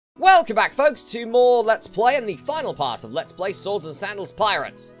Welcome back, folks, to more Let's Play and the final part of Let's Play Swords and Sandals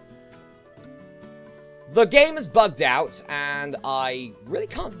Pirates. The game is bugged out, and I really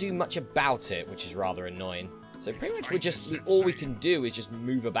can't do much about it, which is rather annoying. So pretty much all we can do is just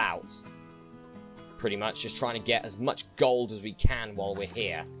move about. Pretty much just trying to get as much gold as we can while we're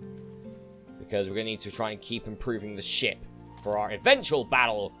here. Because we're going to need to try and keep improving the ship for our eventual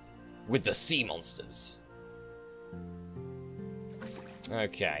battle with the sea monsters.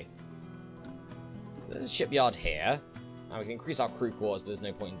 Okay. So there's a shipyard here. Now we can increase our crew quarters, but there's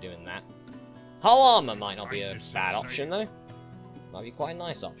no point in doing that. Hull armor might not be a bad option, though. Might be quite a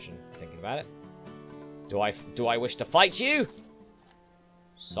nice option, thinking about it. Do I wish to fight you?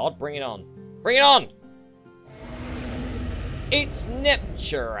 Sod, bring it on. Bring it on! It's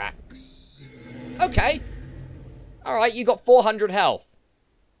Masterath. Okay. Alright, you got 400 health.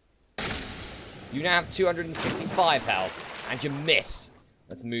 You now have 265 health. And you missed.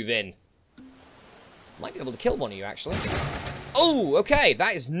 Let's move in. Might be able to kill one of you, actually. Oh, okay.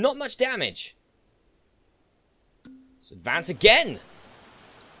 That is not much damage. Let's advance again.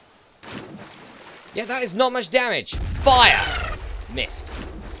 Yeah, that is not much damage. Fire. Missed.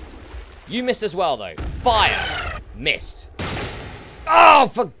 You missed as well, though. Fire. Missed.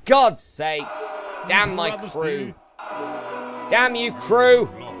 Oh, for God's sakes. Damn my crew. Damn you, crew.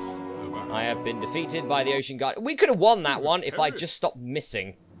 I have been defeated by the Ocean Guard. We could have won that one if I just stopped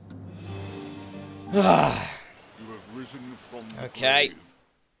missing. Okay.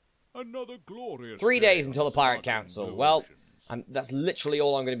 3 days until the Pirate Council. Well, that's literally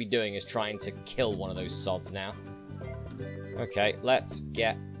all I'm going to be doing is trying to kill one of those sods now. Okay, let's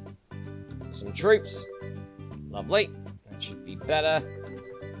get some troops. Lovely. That should be better.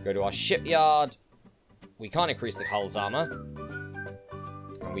 Go to our shipyard. We can't increase the hull's armor.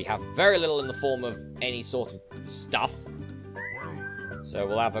 And we have very little in the form of any sort of stuff. So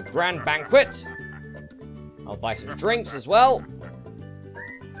we'll have a grand banquet. I'll buy some drinks as well.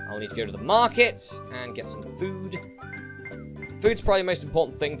 I'll need to go to the market and get some food. Food's probably the most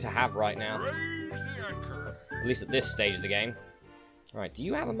important thing to have right now. At least at this stage of the game. Alright, do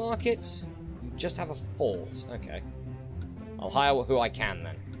you have a market? You just have a fort. Okay. I'll hire who I can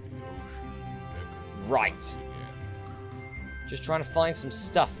then. Right. Just trying to find some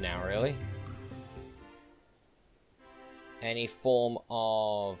stuff now, really. Any form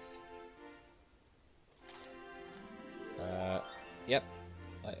of... Yep.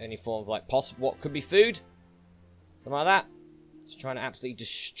 Any form of, like, possible... What could be food? Something like that. Just trying to absolutely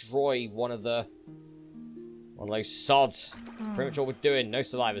destroy one of those sods. That's pretty much all we're doing. No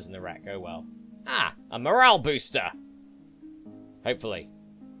survivors in the wreck. Oh, well. Ah! A morale booster! Hopefully.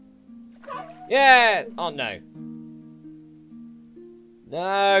 Yeah! Oh, no.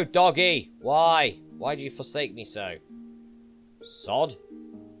 No, doggy. Why? Why do you forsake me so? Sod.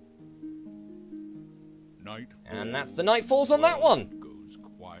 And that's the nightfalls on that one.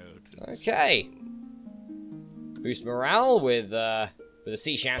 Okay. Boost morale with a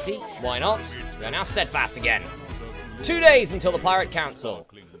sea shanty. Why not? We are now steadfast again. 2 days until the Pirate Council.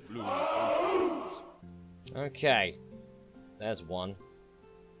 Okay. There's one.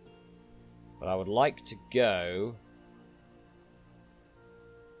 But I would like to go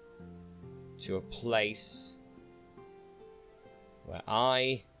to a place where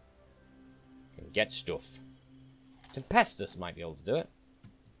I can get stuff. Tempestus might be able to do it.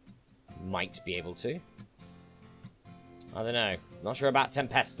 Might be able to. I don't know. Not sure about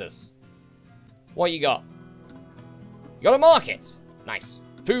Tempestus. What you got? You got a market! Nice.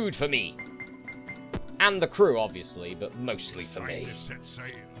 Food for me. And the crew, obviously, but mostly for me.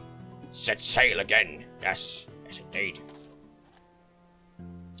 Set sail again. Yes. Yes, indeed.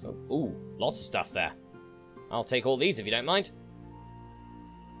 Oh, ooh, lots of stuff there. I'll take all these if you don't mind.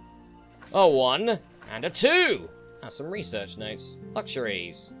 A 1 and a 2. That's some research notes.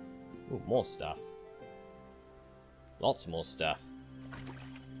 Luxuries. Ooh, more stuff. Lots more stuff.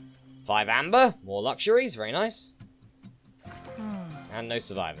 5 amber. More luxuries. Very nice. And no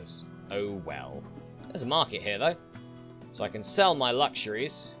survivors. Oh, well. There's a market here, though. So I can sell my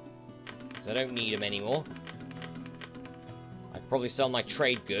luxuries. Because I don't need them anymore. I could probably sell my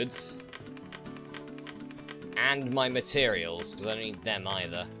trade goods. And my materials, because I don't need them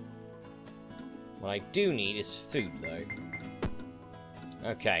either. What I do need is food, though.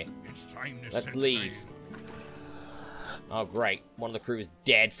 Okay. Let's leave. Oh, great. One of the crew is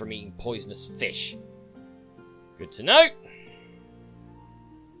dead from eating poisonous fish. Good to know.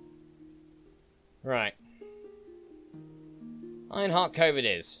 Right. Ironheart Cove it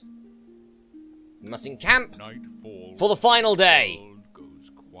is. We must encamp for the final day.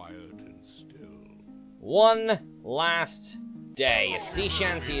 One last day. A sea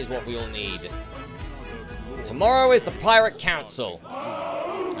shanty is what we all need. Tomorrow is the Pirate Council.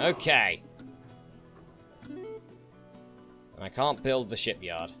 Okay. And I can't build the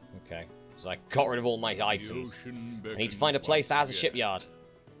shipyard. Okay. Because I got rid of all my items. I need to find a place that has a shipyard.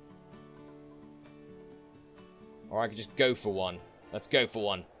 Or I could just go for one. Let's go for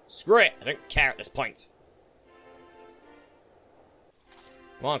one. Screw it! I don't care at this point.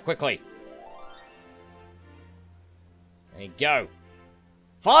 Come on, quickly. There you go.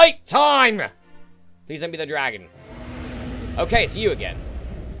 Fight time! Please don't be the dragon. Okay, it's you again.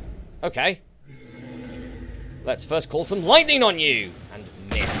 Okay. Let's first call some lightning on you. And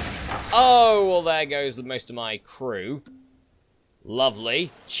miss. Oh, well there goes most of my crew.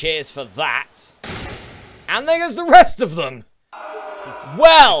 Lovely. Cheers for that. And there goes the rest of them.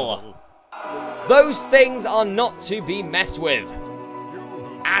 Well, those things are not to be messed with.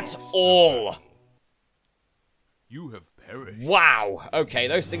 At all. You have perished. Wow. Okay,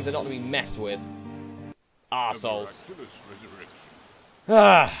 those things are not to be messed with. Arseholes.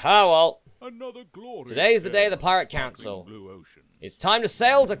 Oh well. Today's the day of the Pirate Council. It's time to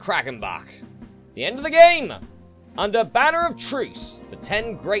sail to Krakenbach. The end of the game. Under banner of truce, the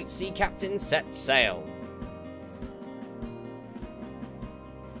 10 great sea captains set sail.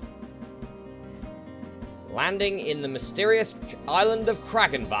 Landing in the mysterious island of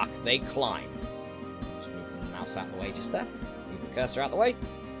Krakenbach, they climb. Just move the mouse out of the way just there. Move the cursor out of the way.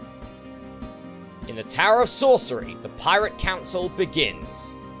 In the Tower of Sorcery, the Pirate Council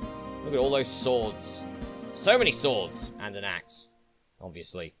begins. Look at all those swords. So many swords. And an axe.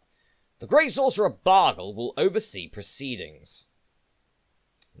 Obviously. The Great Sorcerer Bargle will oversee proceedings.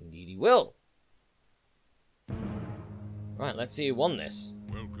 Indeed he will. Right, let's see who won this.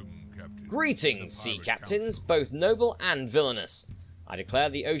 Greetings, sea captains, both noble and villainous. I declare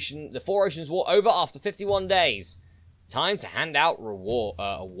the Four Oceans War over after 51 days. Time to hand out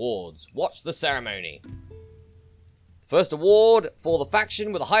awards. Watch the ceremony. First award for the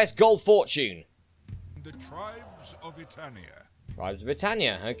faction with the highest gold fortune. The Tribes of Britannia. Tribes of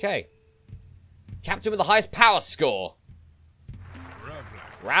Britannia, okay. Captain with the highest power score.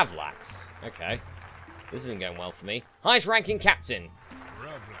 Ravlax, okay. This isn't going well for me. Highest ranking captain.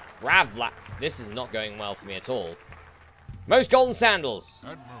 Ravlax. This is not going well for me at all. Most golden sandals.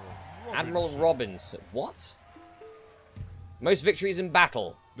 Admiral Robbins. What? Most victories in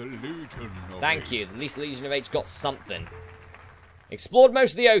battle. The Legion of Thank you. At least the Legion of H got something. Explored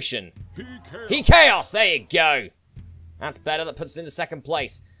most of the ocean. He Chaos. There you go. That's better. That puts us into second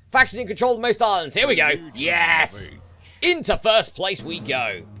place. Faction in control of most islands. Here we go. Yes. Into first place we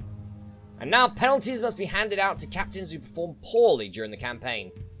go. And now penalties must be handed out to captains who perform poorly during the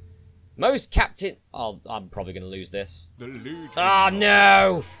campaign. Most captain... Oh, I'm probably going to lose this. Oh,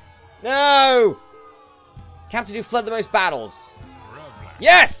 no! No! Captain who fled the most battles.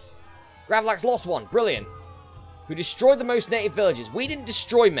 Yes! Gravlax lost one. Brilliant. Who destroyed the most native villages. We didn't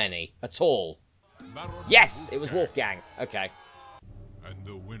destroy many at all. Yes! It was Wolfgang. Okay.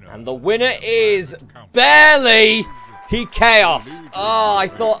 And the winner is... barely... He Chaos. Oh, I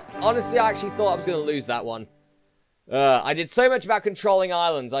thought... Honestly, I actually thought I was going to lose that one. I did so much about controlling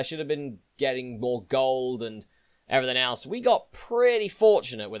islands. I should have been getting more gold and everything else. We got pretty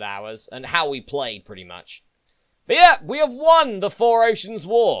fortunate with ours and how we played, pretty much. But yeah, we have won the Four Oceans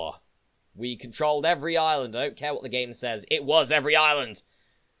War. We controlled every island. I don't care what the game says. It was every island.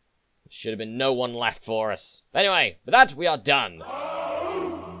 There should have been no one left for us. But anyway, with that, we are done.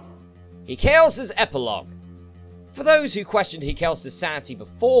 Hikaeos' Epilogue. For those who questioned Hikaeos' sanity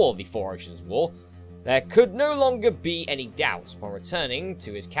before the Four Oceans War, there could no longer be any doubt. Upon returning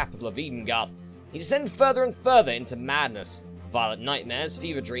to his capital of Edengarth, he descended further and further into madness. Violent nightmares,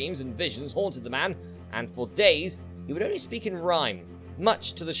 fever dreams, and visions haunted the man, and for days he would only speak in rhyme,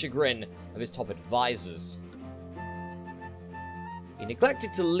 much to the chagrin of his top advisors. He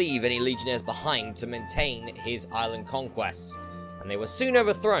neglected to leave any legionnaires behind to maintain his island conquests, and they were soon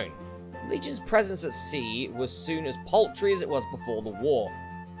overthrown. The Legion's presence at sea was soon as paltry as it was before the war.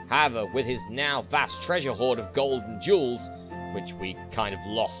 However, with his now vast treasure hoard of gold and jewels, which we kind of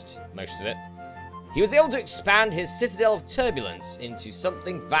lost most of it, he was able to expand his citadel of turbulence into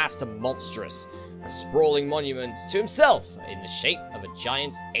something vast and monstrous, a sprawling monument to himself in the shape of a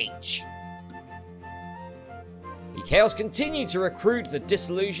giant H. Hikaeos continued to recruit the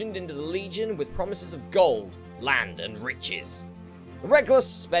disillusioned into the Legion with promises of gold, land, and riches. The reckless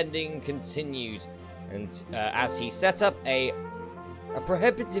spending continued, and as he set up a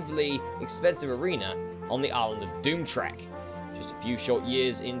prohibitively expensive arena on the island of Doomtrek. Just a few short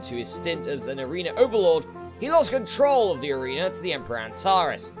years into his stint as an arena overlord, he lost control of the arena to the Emperor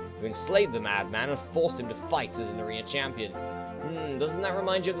Antares, who enslaved the madman and forced him to fight as an arena champion. doesn't that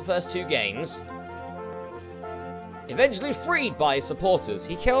remind you of the first two games? Eventually freed by his supporters,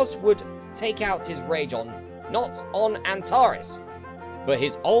 Helios would take out his rage not on Antares, but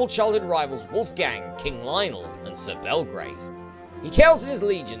his old childhood rivals Wolfgang, King Lionel, and Sir Belgrave. Helios and his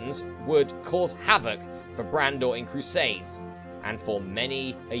legions would cause havoc for Brandor in Crusades, and for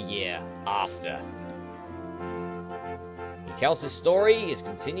many a year after. Helios' story is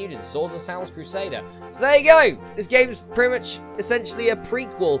continued in Swords and Sandals Crusader. So there you go! This game is pretty much essentially a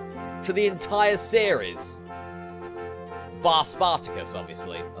prequel to the entire series. Bar Spartacus,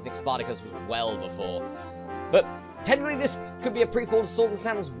 obviously. I think Spartacus was well before. But technically this could be a prequel to Swords and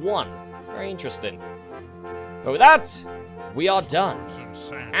Sandals 1. Very interesting. But with that, we are done.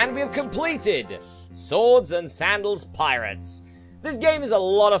 And we have completed Swords and Sandals Pirates. This game is a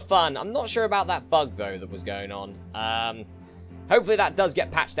lot of fun. I'm not sure about that bug, though, that was going on. Hopefully that does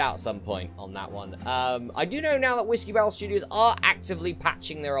get patched out at some point on that one. I do know now that Whiskey Barrel Studios are actively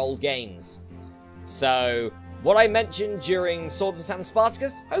patching their old games. So, what I mentioned during Swords and Sandals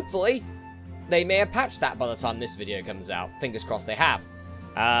Spartacus, hopefully, they may have patched that by the time this video comes out. Fingers crossed they have.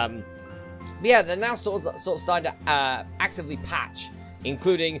 But yeah, they're now sort of starting to actively patch,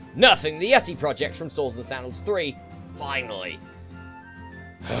 including nerfing the Yeti project from Swords and Sandals 3, finally.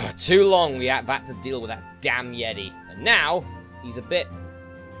 Too long we had to deal with that damn Yeti. And now, he's a bit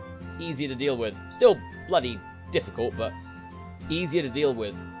easier to deal with. Still bloody difficult, but easier to deal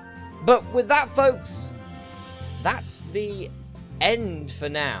with. But with that, folks, that's the end for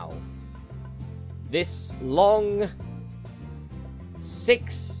now. This long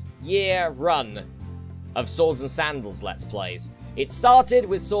 6-year run of Swords and Sandals Let's Plays. It started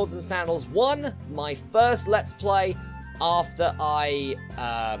with Swords and Sandals 1, my first Let's Play after I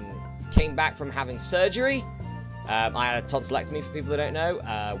came back from having surgery. I had a tonsillectomy, for people that don't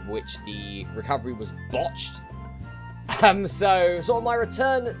know, which the recovery was botched. So, sort of my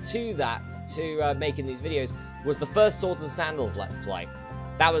return to that, to making these videos, was the first Swords and Sandals Let's Play.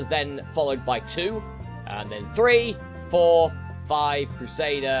 That was then followed by 2, and then 3, 4, 5,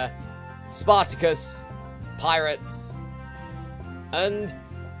 Crusader, Spartacus, Pirates, and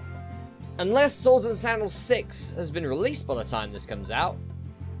unless Swords and Sandals 6 has been released by the time this comes out,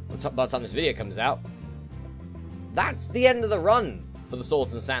 by the time this video comes out, that's the end of the run for the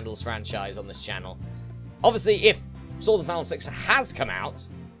Swords and Sandals franchise on this channel. Obviously, if Swords and Sandals 6 has come out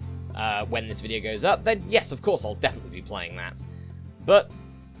when this video goes up, then yes, of course, I'll definitely be playing that. But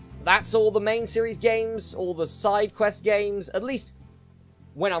that's all the main series games, all the side quest games, at least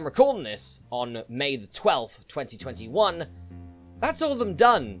when I'm recording this on May the 12th, 2021, that's all of them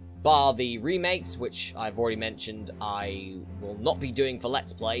done, bar the remakes, which I've already mentioned I will not be doing for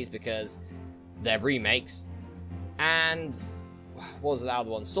Let's Plays because they're remakes. And what was the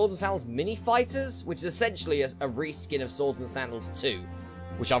other one? Swords and Sandals Mini Fighters, which is essentially a reskin of Swords and Sandals 2,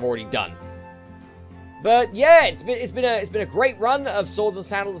 which I've already done. But yeah, it's been a great run of Swords and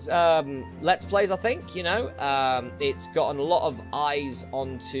Sandals Let's Plays, I think, you know. It's gotten a lot of eyes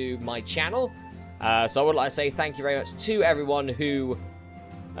onto my channel. So I would like to say thank you very much to everyone who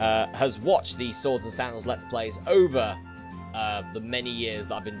has watched these Swords and Sandals Let's Plays over the many years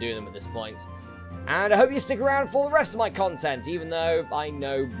that I've been doing them at this point. And I hope you stick around for the rest of my content, even though I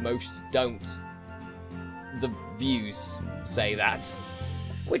know most don't. The views say that.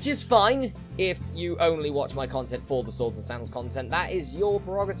 Which is fine if you only watch my content for the Swords and Sandals content. That is your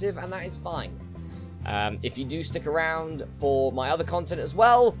prerogative, and that is fine. If you do stick around for my other content as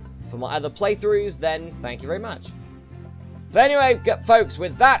well, for my other playthroughs, then thank you very much. But anyway, folks,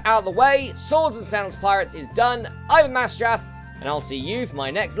 with that out of the way, Swords and Sandals Pirates is done. I'm Masterath, and I'll see you for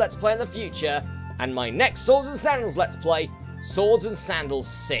my next Let's Play in the future, and my next Swords and Sandals Let's Play, Swords and Sandals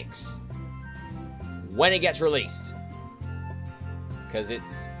 6. When it gets released. Because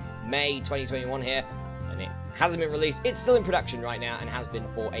it's May 2021 here, and it hasn't been released. It's still in production right now, and has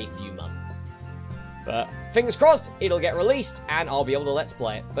been for a few months. But fingers crossed, it'll get released, and I'll be able to Let's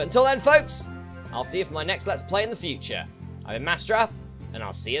Play it. But until then, folks, I'll see you for my next Let's Play in the future. I'm Masterath, and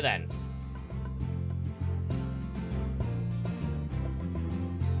I'll see you then.